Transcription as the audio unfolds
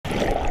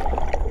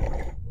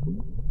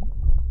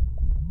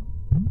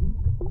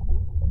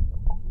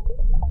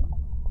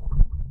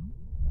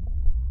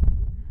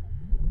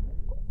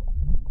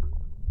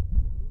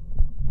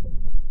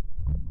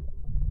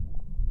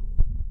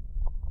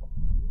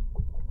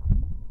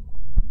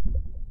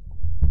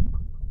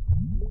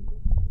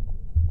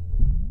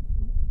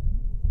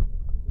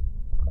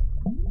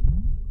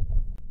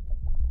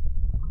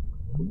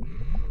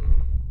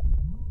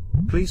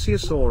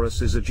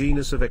Plesiosaurus is a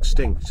genus of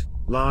extinct,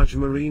 large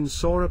marine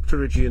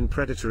sauropterygian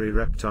predatory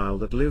reptile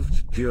that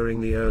lived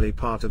during the early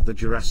part of the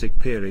Jurassic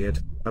period,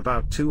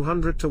 about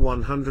 200 to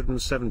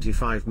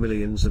 175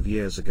 millions of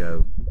years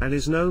ago, and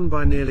is known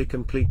by nearly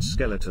complete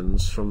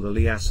skeletons from the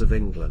lias of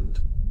England.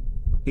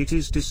 It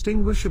is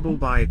distinguishable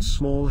by its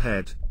small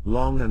head,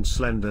 long and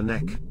slender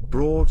neck,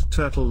 broad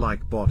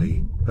turtle-like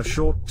body, a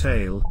short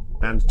tail,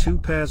 and two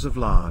pairs of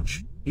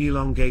large,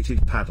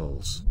 elongated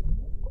paddles.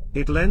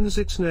 It lends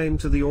its name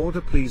to the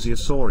order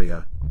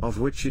Plesiosauria,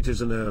 of which it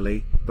is an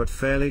early, but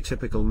fairly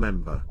typical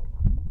member.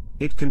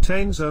 It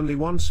contains only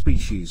one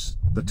species,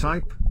 the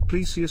type,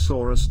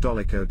 Plesiosaurus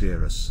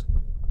dolichoderus.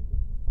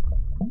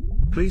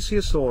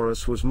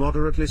 Plesiosaurus was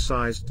moderately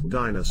sized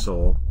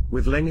dinosaur,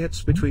 with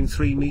lengths between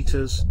 3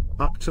 meters,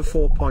 up to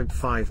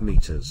 4.5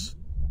 meters.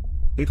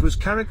 It was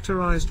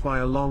characterized by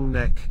a long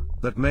neck,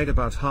 that made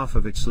about half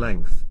of its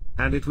length,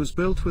 and it was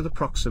built with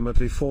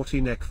approximately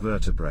 40 neck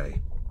vertebrae.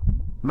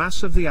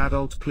 Mass of the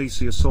adult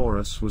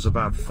Plesiosaurus was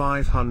about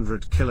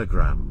 500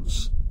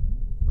 kilograms.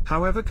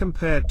 However,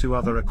 compared to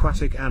other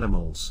aquatic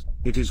animals,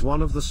 it is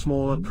one of the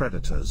smaller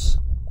predators.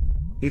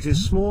 It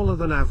is smaller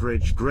than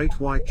average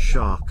great white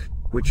shark,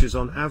 which is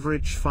on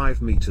average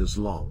 5 meters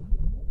long.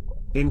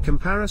 In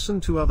comparison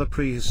to other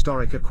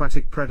prehistoric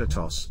aquatic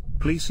predators,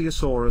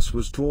 Plesiosaurus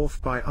was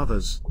dwarfed by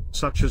others,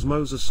 such as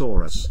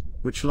Mosasaurus,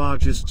 which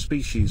largest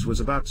species was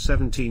about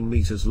 17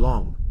 meters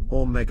long,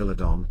 or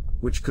Megalodon,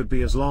 which could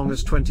be as long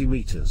as 20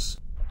 meters.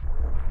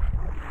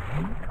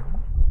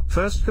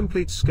 First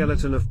complete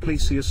skeleton of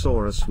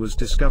Plesiosaurus was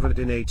discovered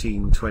in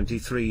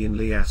 1823 in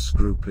Lias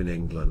Group in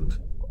England.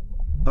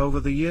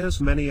 Over the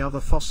years many other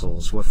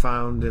fossils were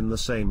found in the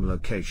same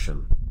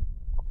location.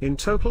 In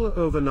total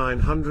over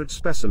 900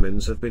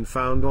 specimens have been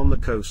found on the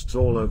coasts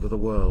all over the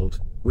world,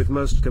 with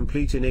most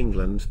complete in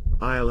England,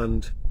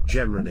 Ireland,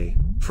 Germany,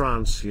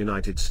 France,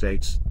 United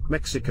States,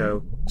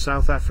 Mexico,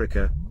 South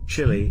Africa,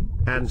 Chile,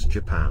 and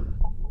Japan.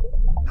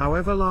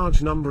 However,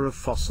 large number of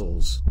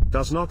fossils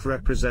does not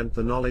represent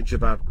the knowledge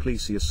about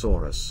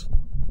Plesiosaurus.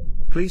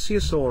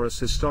 Plesiosaurus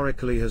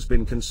historically has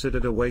been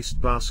considered a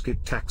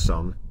wastebasket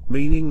taxon,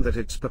 meaning that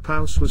its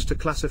purpose was to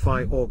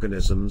classify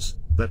organisms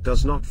that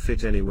does not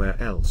fit anywhere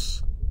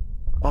else.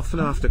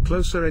 Often after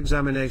closer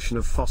examination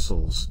of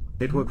fossils,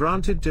 it were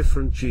granted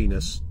different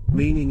genus,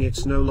 meaning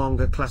it's no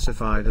longer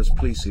classified as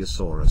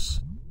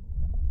Plesiosaurus.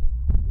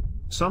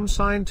 Some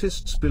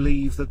scientists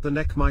believe that the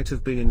neck might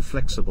have been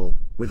inflexible,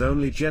 with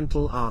only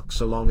gentle arcs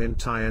along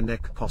entire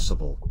neck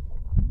possible.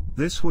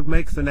 This would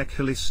make the neck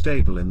highly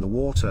stable in the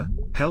water,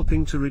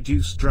 helping to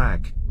reduce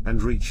drag,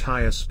 and reach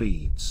higher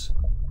speeds.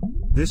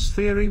 This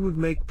theory would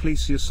make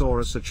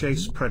Plesiosaurus a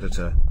chase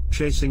predator,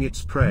 chasing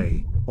its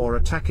prey, or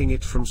attacking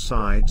it from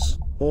sides,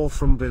 or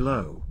from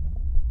below.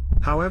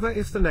 However,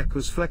 if the neck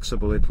was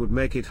flexible, it would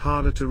make it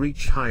harder to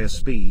reach higher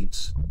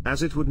speeds,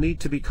 as it would need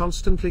to be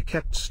constantly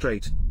kept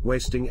straight,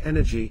 wasting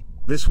energy.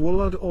 This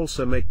would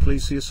also make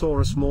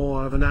Plesiosaurus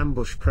more of an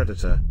ambush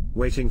predator,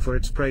 waiting for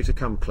its prey to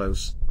come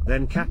close,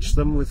 then catch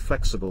them with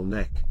flexible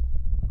neck.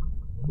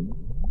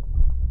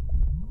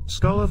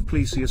 Skull of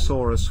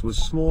Plesiosaurus was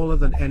smaller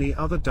than any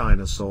other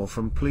dinosaur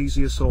from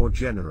Plesiosaur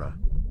genera.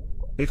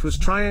 It was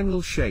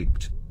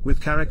triangle-shaped,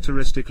 with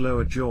characteristic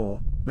lower jaw,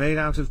 made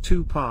out of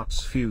two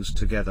parts fused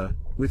together,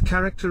 with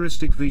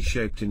characteristic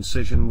V-shaped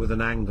incision with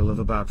an angle of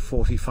about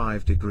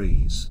 45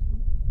 degrees.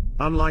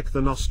 Unlike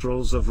the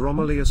nostrils of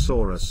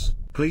Romuliosaurus,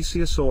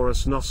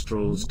 Plesiosaurus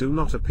nostrils do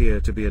not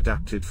appear to be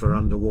adapted for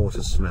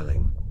underwater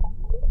smelling.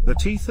 The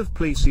teeth of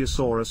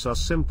Plesiosaurus are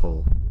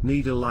simple,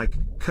 needle-like,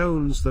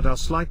 cones that are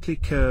slightly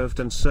curved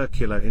and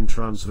circular in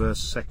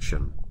transverse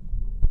section.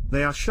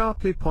 They are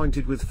sharply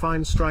pointed with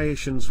fine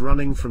striations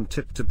running from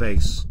tip to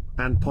base,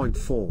 and point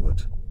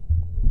forward.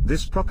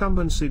 This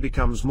procumbency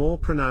becomes more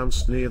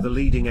pronounced near the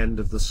leading end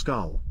of the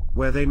skull,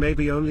 where they may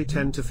be only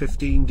 10 to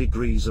 15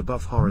 degrees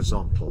above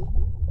horizontal.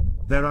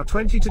 There are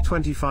 20 to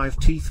 25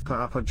 teeth per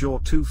upper jaw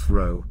tooth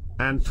row,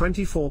 and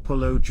 24 per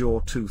low jaw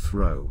tooth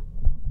row.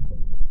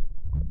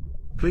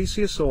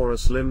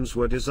 Plesiosaurus limbs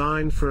were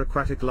designed for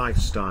aquatic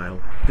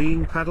lifestyle,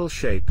 being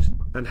paddle-shaped,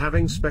 and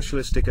having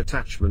specialistic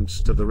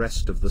attachments to the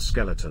rest of the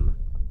skeleton.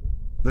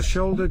 The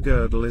shoulder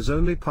girdle is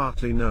only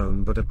partly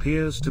known but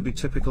appears to be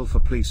typical for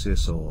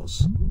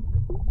plesiosaurs.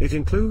 It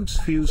includes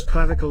fused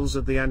clavicles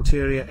at the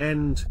anterior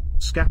end,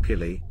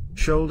 scapulae,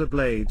 shoulder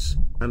blades,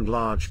 and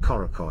large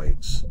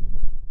coracoids.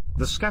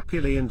 The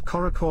scapulae and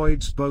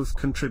coracoids both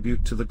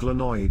contribute to the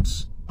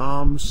glenoids,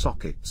 arm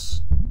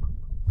sockets.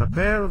 A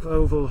pair of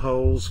oval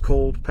holes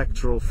called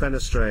pectoral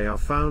fenestrae are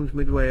found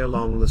midway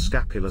along the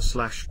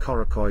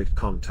scapula/coracoid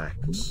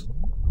contacts.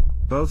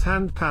 Both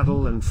hand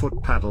paddle and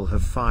foot paddle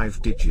have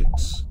 5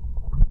 digits.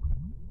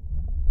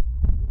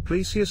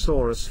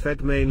 Plesiosaurus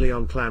fed mainly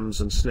on clams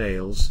and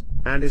snails,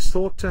 and is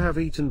thought to have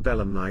eaten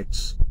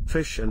belemnites,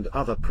 fish and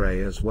other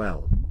prey as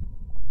well.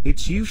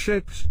 Its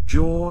U-shaped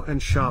jaw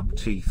and sharp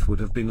teeth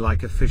would have been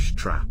like a fish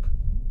trap.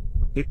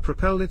 It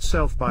propelled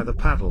itself by the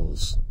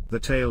paddles, the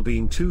tail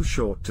being too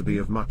short to be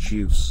of much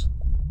use.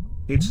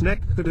 Its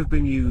neck could have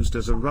been used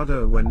as a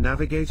rudder when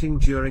navigating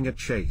during a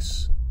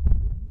chase.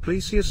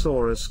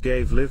 Plesiosaurus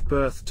gave live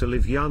birth to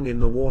live young in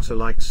the water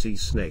like sea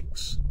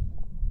snakes.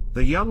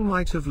 The young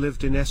might have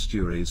lived in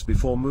estuaries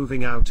before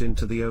moving out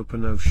into the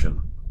open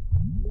ocean.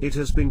 It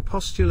has been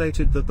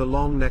postulated that the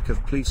long neck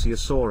of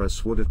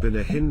Plesiosaurus would have been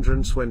a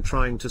hindrance when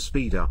trying to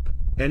speed up,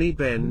 any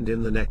bend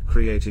in the neck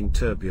creating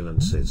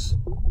turbulences.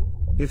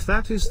 If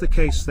that is the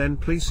case, then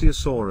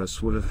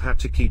Plesiosaurus would have had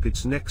to keep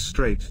its neck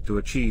straight to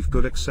achieve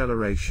good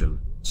acceleration,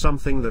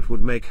 something that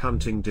would make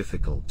hunting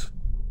difficult.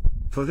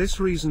 For this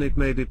reason, it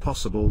may be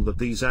possible that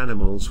these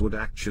animals would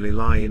actually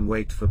lie in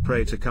wait for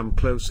prey to come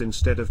close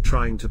instead of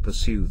trying to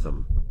pursue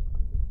them.